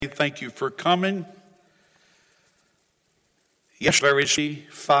Thank you for coming. Yesterday,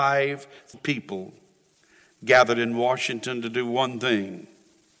 5 people gathered in Washington to do one thing: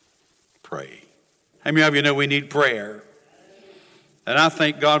 pray. How many of you know we need prayer? And I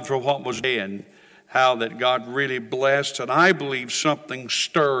thank God for what was done, how that God really blessed, and I believe something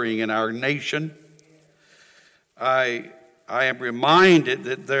stirring in our nation. I am reminded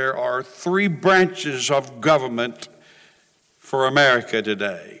that there are 3 branches of government for America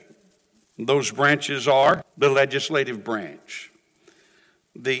today. Those branches are the legislative branch,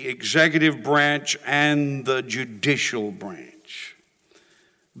 the executive branch, and the judicial branch.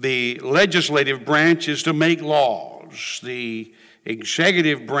 The legislative branch is to make laws. The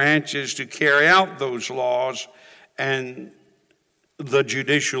executive branch is to carry out those laws, and the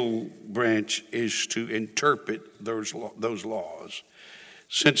judicial branch is to interpret those laws.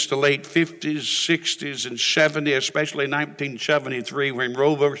 Since the late 50s, 60s, and 70s, especially 1973, when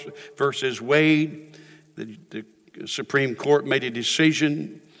Roe versus Wade, the Supreme Court made a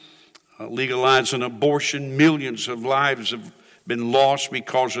decision legalizing abortion. Millions of lives have been lost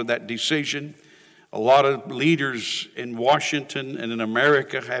because of that decision. A lot of leaders in Washington and in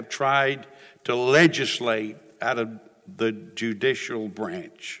America have tried to legislate out of the judicial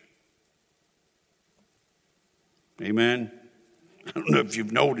branch. Amen. I don't know if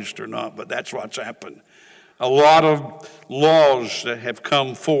you've noticed or not, but that's what's happened. A lot of laws that have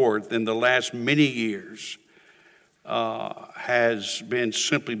come forth in the last many years has been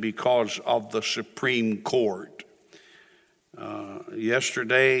simply because of the Supreme Court.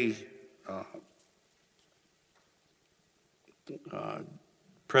 Yesterday,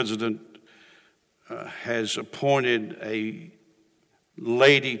 President has appointed a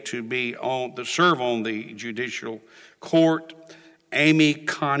lady to serve on the judicial court, Amy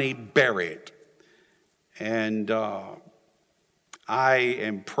Coney Barrett. And I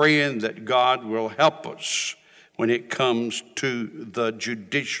am praying that God will help us when it comes to the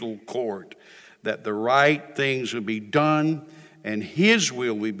judicial court, that the right things will be done and His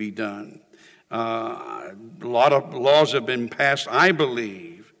will be done. A lot of laws have been passed, I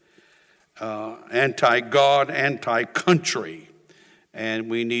believe, anti-God, anti-country, and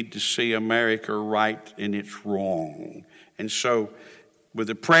we need to see America right in its wrong. And so, with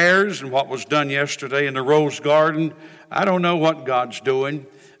the prayers and what was done yesterday in the Rose Garden, I don't know what God's doing.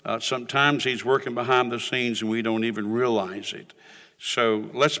 Sometimes He's working behind the scenes and we don't even realize it. So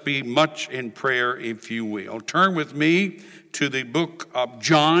let's be much in prayer, if you will. Turn with me to the book of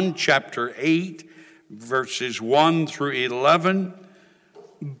John, chapter 8, verses 1 through 11.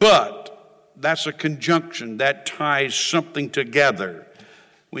 But that's a conjunction that ties something together.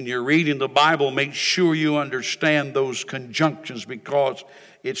 When you're reading the Bible, make sure you understand those conjunctions, because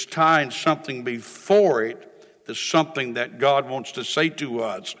it's tying something before it to something that God wants to say to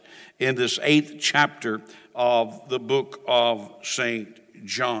us in this 8th chapter of the book of St.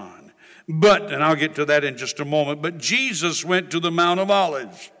 John. And I'll get to that in just a moment, but Jesus went to the Mount of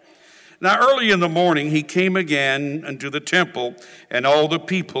Olives. Now early in the morning he came again unto the temple, and all the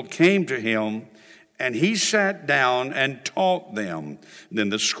people came to him, and he sat down and taught them. Then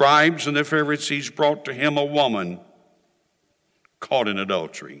the scribes and the Pharisees brought to him a woman caught in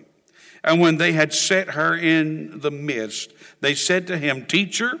adultery. And when they had set her in the midst, they said to him,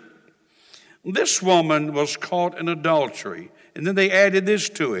 Teacher, this woman was caught in adultery. And then they added this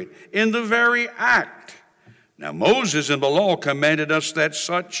to it, in the very act. Now Moses in the law commanded us that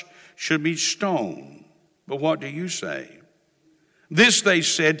such should be stoned. But what do you say? This they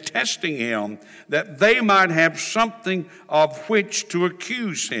said, testing him, that they might have something of which to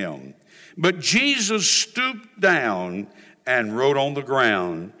accuse him. But Jesus stooped down and wrote on the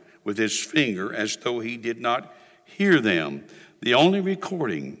ground with his finger, as though he did not hear them. The only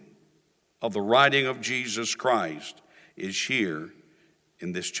recording of the writing of Jesus Christ is here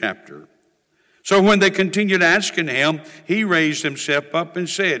in this chapter. So when they continued asking him, he raised himself up and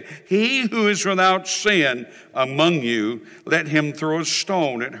said, He who is without sin among you, let him throw a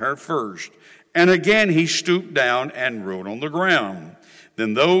stone at her first. And again he stooped down and wrote on the ground.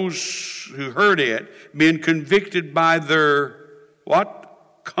 Then those who heard it, being convicted by their,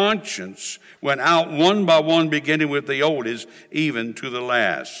 conscience, went out one by one, beginning with the oldest, even to the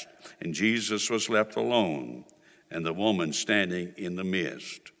last. And Jesus was left alone, and the woman standing in the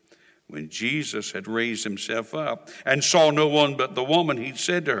midst. When Jesus had raised himself up and saw no one but the woman, he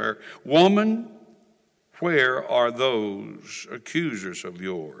said to her, Woman, where are those accusers of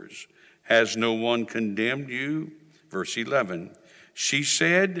yours? Has no one condemned you? Verse 11, she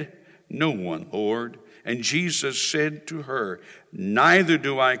said, No one, Lord. And Jesus said to her, Neither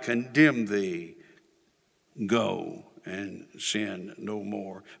do I condemn thee. Go and sin no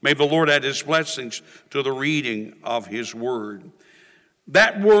more. May the Lord add his blessings to the reading of his word.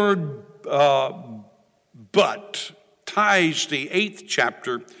 That word, but, ties the 8th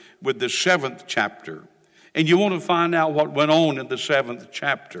chapter with the 7th chapter. And you want to find out what went on in the 7th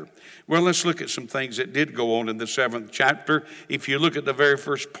chapter. Well, let's look at some things that did go on in the 7th chapter. If you look at the very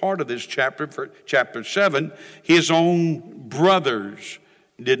first part of this chapter, for chapter 7, his own brothers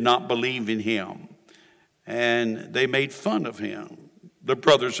did not believe in him. And they made fun of him, the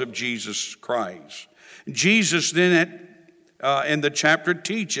brothers of Jesus Christ. Jesus then in the chapter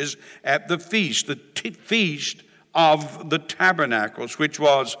teaches at the feast, feast of the Tabernacles, which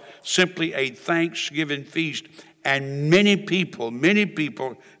was simply a Thanksgiving feast. And many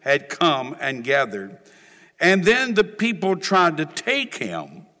people had come and gathered. And then the people tried to take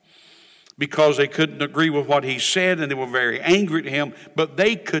him because they couldn't agree with what he said, and they were very angry at him. But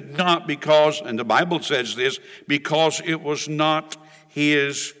they could not because, and the Bible says this, because it was not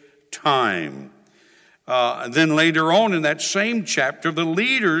his time. And then later on in that same chapter, the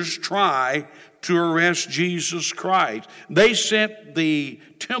leaders try to arrest Jesus Christ. They sent the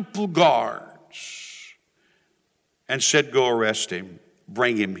temple guards and said, go arrest him,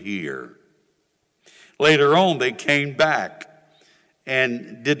 bring him here. Later on, they came back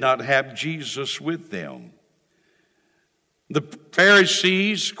and did not have Jesus with them. The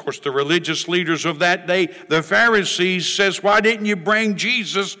Pharisees, of course, the religious leaders of that day, the Pharisees says, why didn't you bring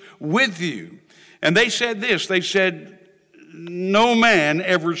Jesus with you? And they said this, they said, no man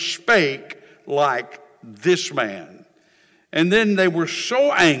ever spake like this man. And then they were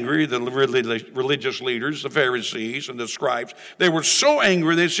so angry, the religious leaders, the Pharisees and the scribes, they were so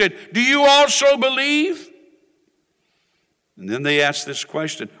angry, they said, do you also believe? And then they asked this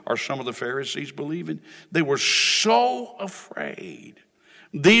question, are some of the Pharisees believing? They were so afraid.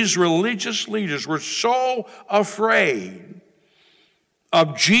 These religious leaders were so afraid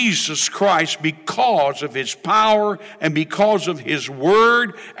of Jesus Christ because of his power and because of his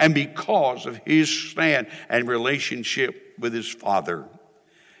word and because of his stand and relationship with his Father.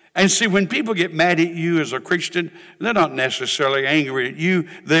 And see, when people get mad at you as a Christian, they're not necessarily angry at you.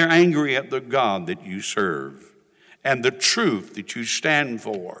 They're angry at the God that you serve and the truth that you stand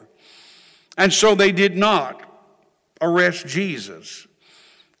for. And so they did not arrest Jesus.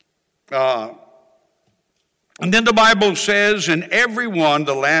 And then the Bible says, and everyone,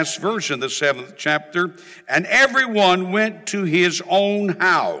 the last verse in the 7th chapter, and everyone went to his own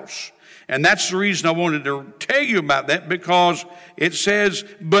house. And that's the reason I wanted to tell you about that, because it says,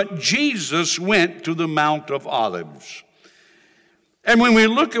 but Jesus went to the Mount of Olives. And when we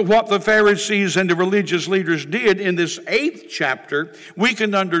look at what the Pharisees and the religious leaders did in this 8th chapter, we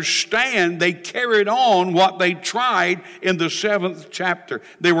can understand they carried on what they tried in the 7th chapter.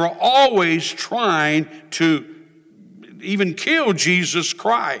 They were always trying to even kill Jesus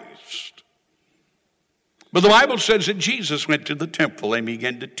Christ. But the Bible says that Jesus went to the temple and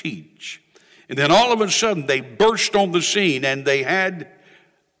began to teach. And then all of a sudden they burst on the scene, and they had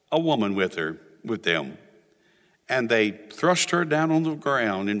a woman with them. And they thrust her down on the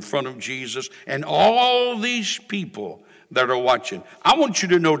ground in front of Jesus and all these people that are watching. I want you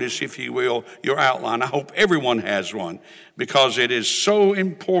to notice, if you will, your outline. I hope everyone has one, because it is so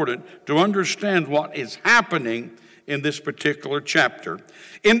important to understand what is happening in this particular chapter.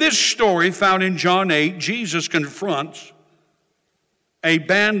 In this story found in John 8, Jesus confronts a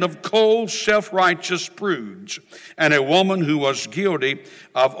band of cold, self-righteous prudes and a woman who was guilty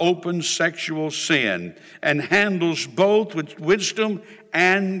of open sexual sin, and handles both with wisdom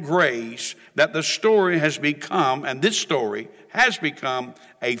and grace, that the story has become, and this story has become,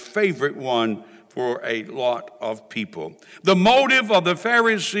 a favorite one for a lot of people. The motive of the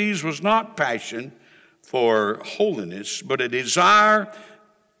Pharisees was not passion for holiness, but a desire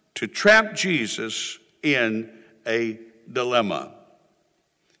to trap Jesus in a dilemma.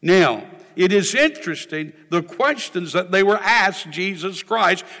 Now, it is interesting, the questions that they were asked Jesus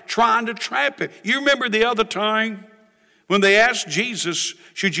Christ, trying to trap him. You remember the other time when they asked Jesus,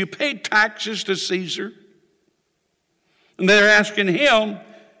 should you pay taxes to Caesar? And they're asking him,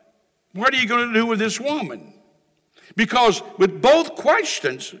 what are you going to do with this woman? Because with both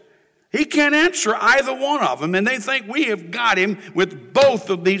questions, he can't answer either one of them. And they think we have got him with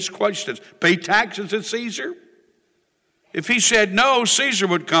both of these questions. Pay taxes to Caesar? If he said no, Caesar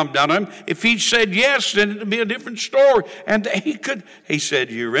would come down on him. If he said yes, then it would be a different story. And he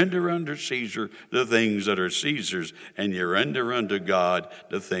said, you render unto Caesar the things that are Caesar's, and you render unto God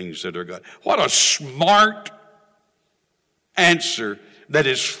the things that are God. What a smart answer that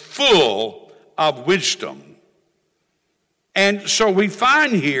is full of wisdom. And so we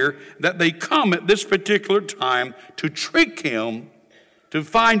find here that they come at this particular time to trick him, to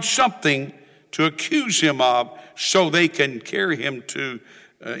find something to accuse him of so they can carry him to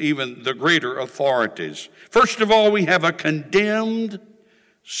even the greater authorities. First of all, we have a condemned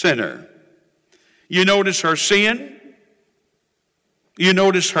sinner. You notice her sin, you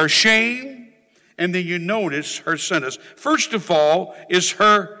notice her shame, and then you notice her sentence. First of all is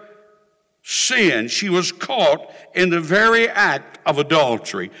her sin. She was caught in the very act of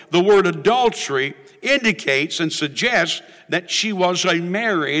adultery. The word adultery indicates and suggests that she was a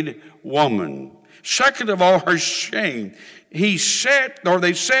married woman. Second of all, her shame. They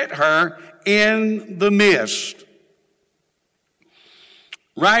set her in the midst.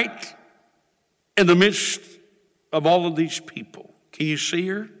 Right in the midst of all of these people. Can you see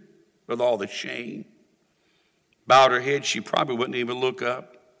her with all the shame? Bowed her head, she probably wouldn't even look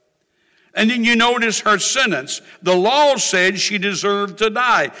up. And then you notice her sentence. The law said she deserved to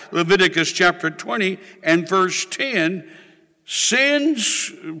die. Leviticus chapter 20 and verse 10,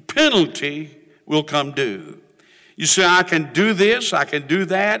 sin's penalty will come due. You say, I can do this, I can do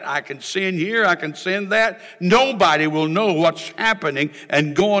that, I can sin here, I can sin that. Nobody will know what's happening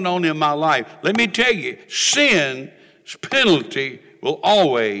and going on in my life. Let me tell you, sin's penalty will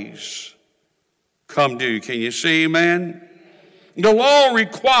always come due. Can you see, amen? The law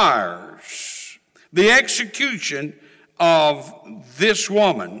requires the execution of this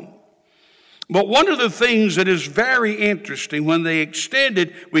woman. But one of the things that is very interesting, when they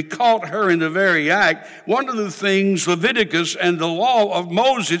extended, we caught her in the very act. One of the things Leviticus and the law of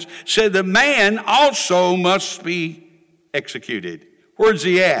Moses said the man also must be executed. Where's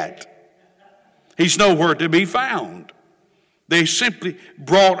he at? He's nowhere to be found. They simply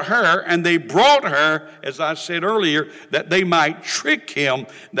brought her, and they brought her, as I said earlier, that they might trick him,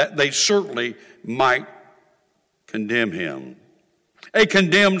 that they certainly might condemn him. A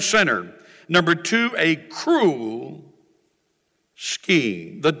condemned sinner. Number two, a cruel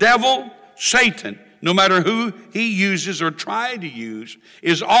scheme. The devil, Satan, no matter who he uses or tries to use,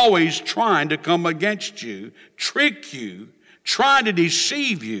 is always trying to come against you, trick you, trying to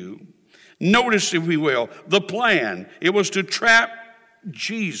deceive you. Notice, if we will, the plan. It was to trap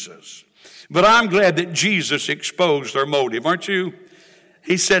Jesus. But I'm glad that Jesus exposed their motive, aren't you?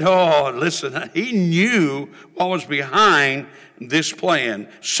 He said, oh, listen, he knew what was behind this plan.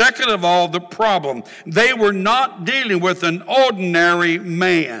 Second of all, the problem. They were not dealing with an ordinary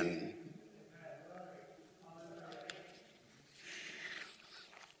man.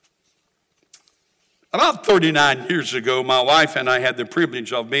 About 39 years ago, my wife and I had the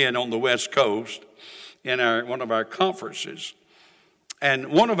privilege of being on the West Coast in one of our conferences. And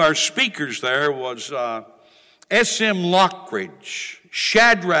one of our speakers there was S.M. Lockridge,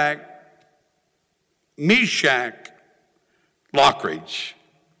 Shadrach, Meshach, Lockridge.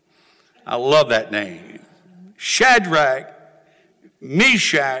 I love that name. Shadrach,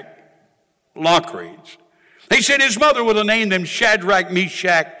 Meshach, Lockridge. He said his mother would have named him Shadrach,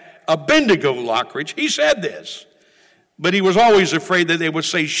 Meshach, Abednego Lockridge. He said this, but he was always afraid that they would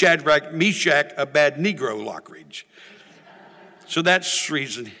say Shadrach, Meshach, Abednego Lockridge. So that's the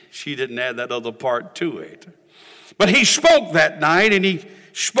reason she didn't add that other part to it. But he spoke that night, and he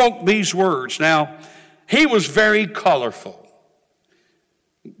spoke these words. Now, he was very colorful,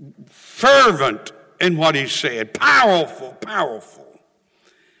 fervent in what he said, powerful.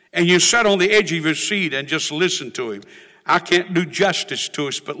 And you sat on the edge of your seat and just listened to him. I can't do justice to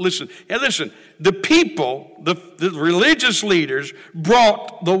us, but listen. And listen, the people, the religious leaders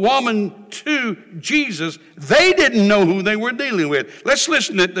brought the woman to Jesus. They didn't know who they were dealing with. Let's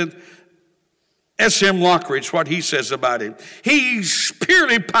listen to S.M. Lockridge, what he says about it. He's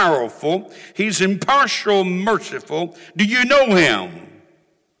purely powerful. He's impartial, merciful. Do you know him?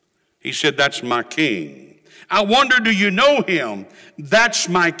 He said, that's my king. I wonder, do you know him? That's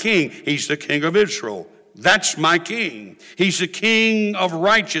my king. He's the king of Israel. That's my king. He's the king of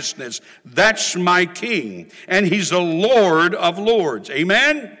righteousness. That's my king. And he's the Lord of lords.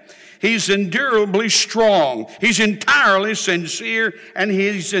 Amen? He's endurably strong. He's entirely sincere, and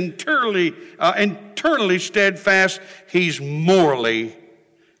he's internally steadfast. He's morally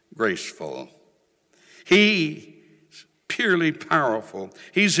graceful. He's purely powerful.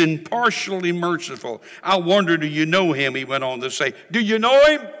 He's impartially merciful. I wonder, do you know him? He went on to say, do you know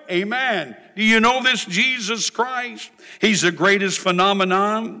him? Amen. Do you know this Jesus Christ? He's the greatest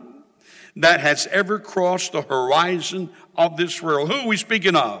phenomenon that has ever crossed the horizon of this world. Who are we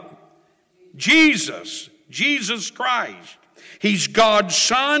speaking of? Jesus Christ. He's God's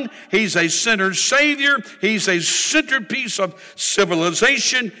Son. He's a sinner's Savior. He's a centerpiece of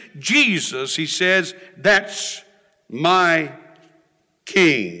civilization. Jesus, he says, that's my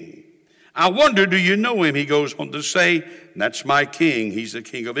King. I wonder, do you know him? He goes on to say, that's my King. He's the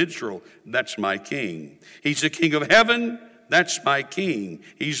King of Israel. That's my King. He's the King of heaven. That's my King.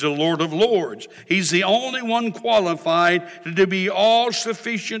 He's the Lord of lords. He's the only one qualified to be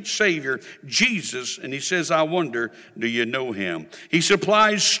all-sufficient Savior, Jesus. And he says, I wonder, do you know him? He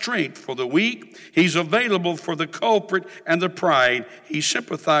supplies strength for the weak. He's available for the culprit and the pride. He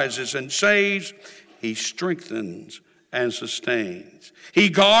sympathizes and saves. He strengthens and sustains. He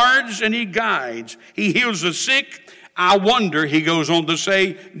guards and he guides. He heals the sick. I wonder, he goes on to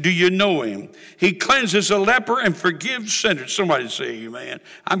say, do you know him? He cleanses a leper and forgives sinners. Somebody say amen.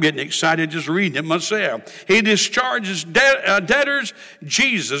 I'm getting excited just reading it myself. He discharges debtors.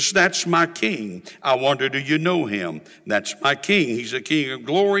 Jesus, that's my King. I wonder, do you know him? That's my King. He's the King of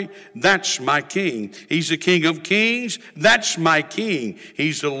glory. That's my King. He's the King of kings. That's my King.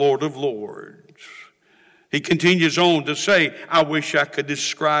 He's the Lord of lords. He continues on to say, I wish I could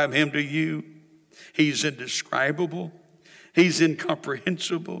describe him to you. He's indescribable. He's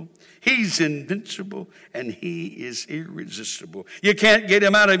incomprehensible. He's invincible. And he is irresistible. You can't get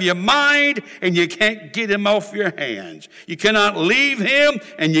him out of your mind, and you can't get him off your hands. You cannot leave him,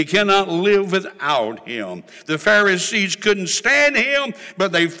 and you cannot live without him. The Pharisees couldn't stand him,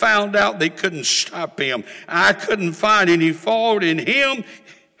 but they found out they couldn't stop him. I couldn't find any fault in him.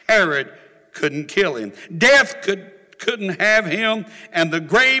 Herod couldn't kill him. Death couldn't have him, and the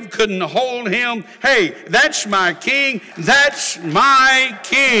grave couldn't hold him. Hey, that's my King. That's my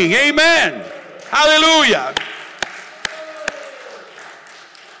King. Amen. Hallelujah.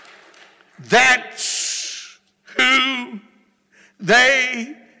 That's who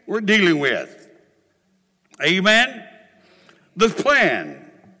they were dealing with. Amen. The plan.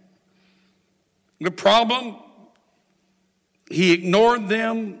 The problem, he ignored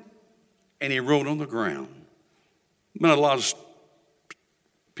them and he wrote on the ground. But a lot of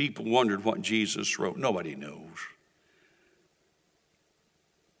people wondered what Jesus wrote. Nobody knows.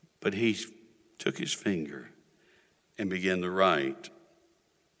 But he took his finger and began to write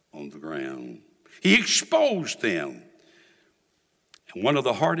on the ground. He exposed them. And one of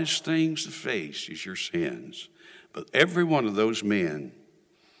the hardest things to face is your sins. But every one of those men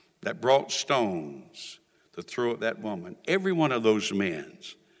that brought stones to throw at that woman, every one of those men,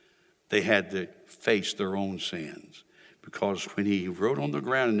 they had to face their own sins. Because when he wrote on the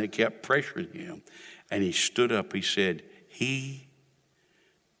ground and they kept pressuring him, and he stood up, he said, he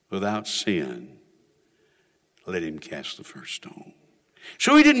without sin, let him cast the first stone.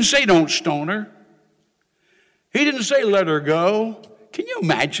 So he didn't say don't stone her. He didn't say let her go. Can you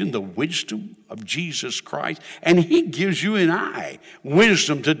imagine the wisdom of Jesus Christ? And he gives you and I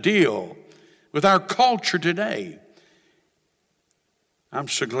wisdom to deal with our culture today. I'm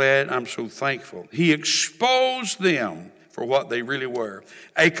so glad, I'm so thankful. He exposed them for what they really were.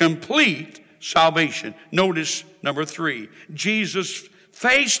 A complete salvation. Notice number 3. Jesus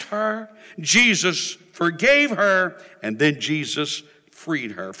faced her, Jesus forgave her, and then Jesus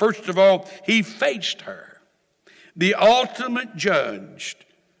freed her. First of all, he faced her. The ultimate judge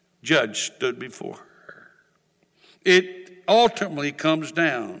stood before her. It ultimately comes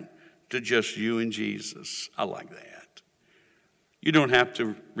down to just you and Jesus. I like that. You don't have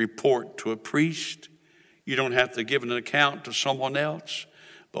to report to a priest. You don't have to give an account to someone else.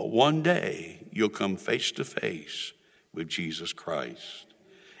 But one day, you'll come face to face with Jesus Christ.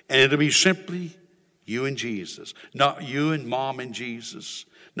 And it'll be simply you and Jesus. Not you and mom and Jesus.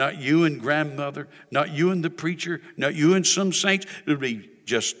 Not you and grandmother. Not you and the preacher. Not you and some saints. It'll be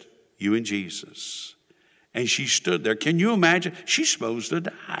just you and Jesus. And she stood there. Can you imagine? She's supposed to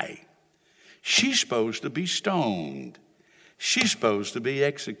die. She's supposed to be stoned. She's supposed to be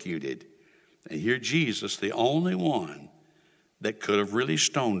executed. And here Jesus, the only one that could have really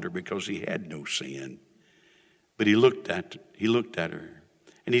stoned her because he had no sin. But he looked at her.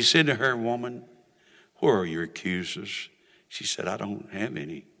 And he said to her, woman, where are your accusers? She said, I don't have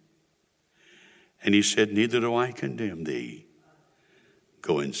any. And he said, neither do I condemn thee.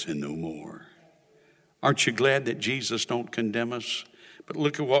 Go and sin no more. Aren't you glad that Jesus don't condemn us? But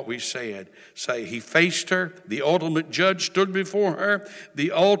look at what we said. Say, he faced her. The ultimate judge stood before her.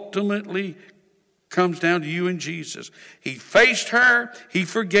 The ultimately comes down to you and Jesus. He faced her. He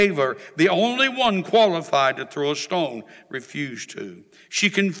forgave her. The only one qualified to throw a stone refused to. She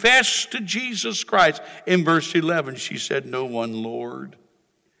confessed to Jesus Christ. In verse 11, she said, no one, Lord.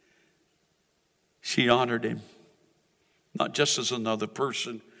 She honored him, not just as another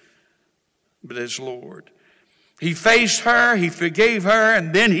person, but as Lord. He faced her, he forgave her,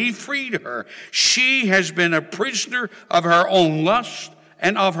 and then he freed her. She has been a prisoner of her own lust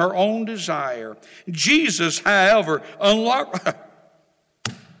and of her own desire. Jesus, however, unlocked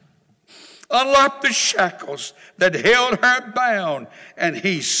the shackles that held her bound, and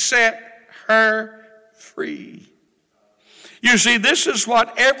he set her free. You see, this is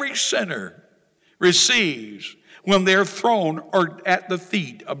what every sinner receives when they're thrown or at the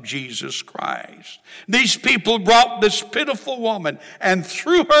feet of Jesus Christ. These people brought this pitiful woman and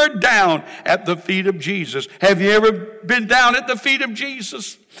threw her down at the feet of Jesus. Have you ever been down at the feet of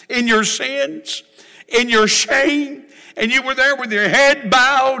Jesus in your sins, in your shame? And you were there with your head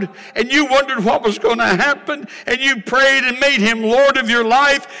bowed, and you wondered what was going to happen, and you prayed and made him Lord of your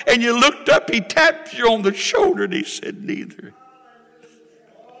life, and you looked up, he tapped you on the shoulder, and he said, neither.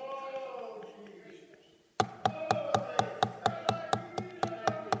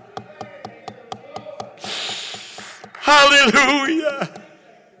 Hallelujah.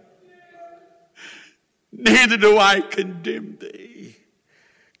 Neither do I condemn thee.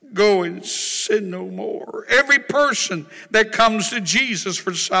 Go and sin no more. Every person that comes to Jesus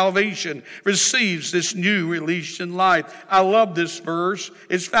for salvation receives this new release in life. I love this verse.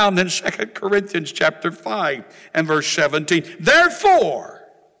 It's found in 2 Corinthians chapter 5 and verse 17. Therefore,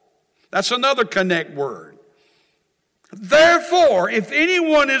 that's another connect word. Therefore, if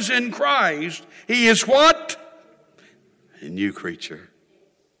anyone is in Christ, he is what? A new creature.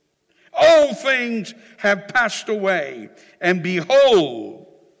 All things have passed away, and behold,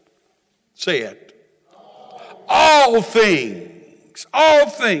 say it, all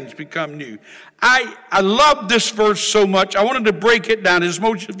things become new. I love this verse so much. I wanted to break it down. As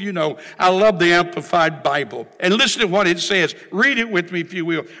most of you know, I love the Amplified Bible. And listen to what it says. Read it with me if you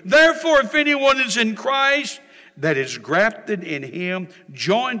will. Therefore, if anyone is in Christ, that is grafted in him,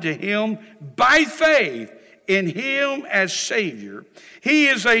 joined to him by faith in him as Savior, he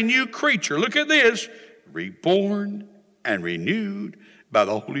is a new creature. Look at this. Reborn and renewed by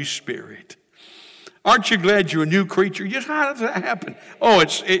the Holy Spirit. Aren't you glad you're a new creature? Just how does that happen? Oh,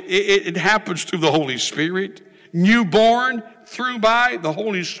 it happens through the Holy Spirit. Newborn through by the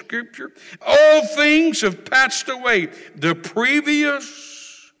Holy Scripture. All things have passed away. The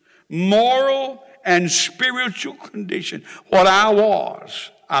previous moral and spiritual condition. What I was,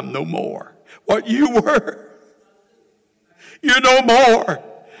 I'm no more. What you were, you're no more.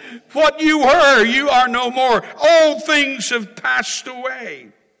 What you were, you are no more. All things have passed away.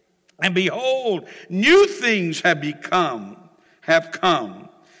 And behold, new things have come,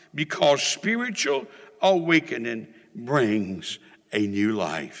 because spiritual awakening brings a new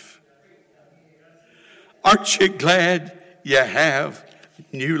life. Aren't you glad you have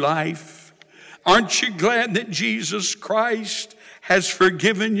new life? Aren't you glad that Jesus Christ has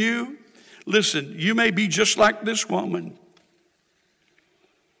forgiven you? Listen, you may be just like this woman.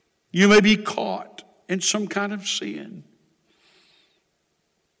 You may be caught in some kind of sin.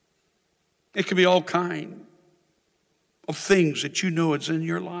 It can be all kind of things that you know is in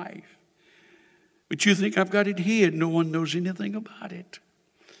your life. But you think, I've got it hid. No one knows anything about it.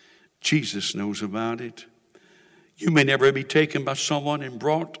 Jesus knows about it. You may never be taken by someone and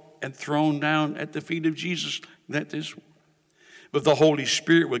brought and thrown down at the feet of Jesus. But the Holy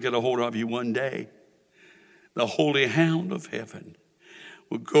Spirit will get a hold of you one day. The Holy Hound of heaven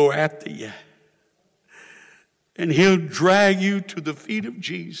will go after you. And he'll drag you to the feet of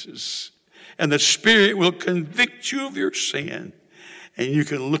Jesus. And the Spirit will convict you of your sin. And you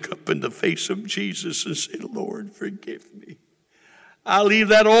can look up in the face of Jesus and say, Lord, forgive me. I leave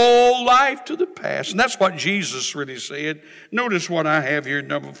that old life to the past. And that's what Jesus really said. Notice what I have here,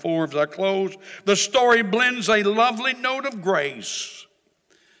 number 4, as I close. The story blends a lovely note of grace.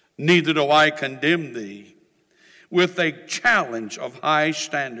 Neither do I condemn thee, with a challenge of high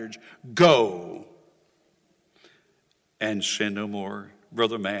standards. Go and sin no more.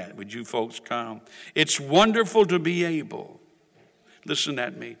 Brother Matt, would you folks come? It's wonderful to be able, listen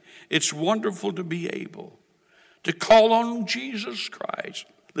at me, it's wonderful to be able to call on Jesus Christ.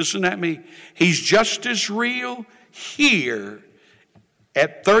 Listen at me, he's just as real here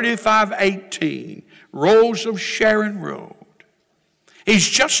at 3518 Rose of Sharon Road. He's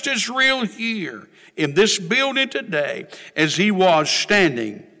just as real here in this building today as he was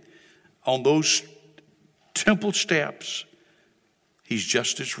standing on those temple steps. He's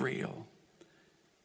just as real.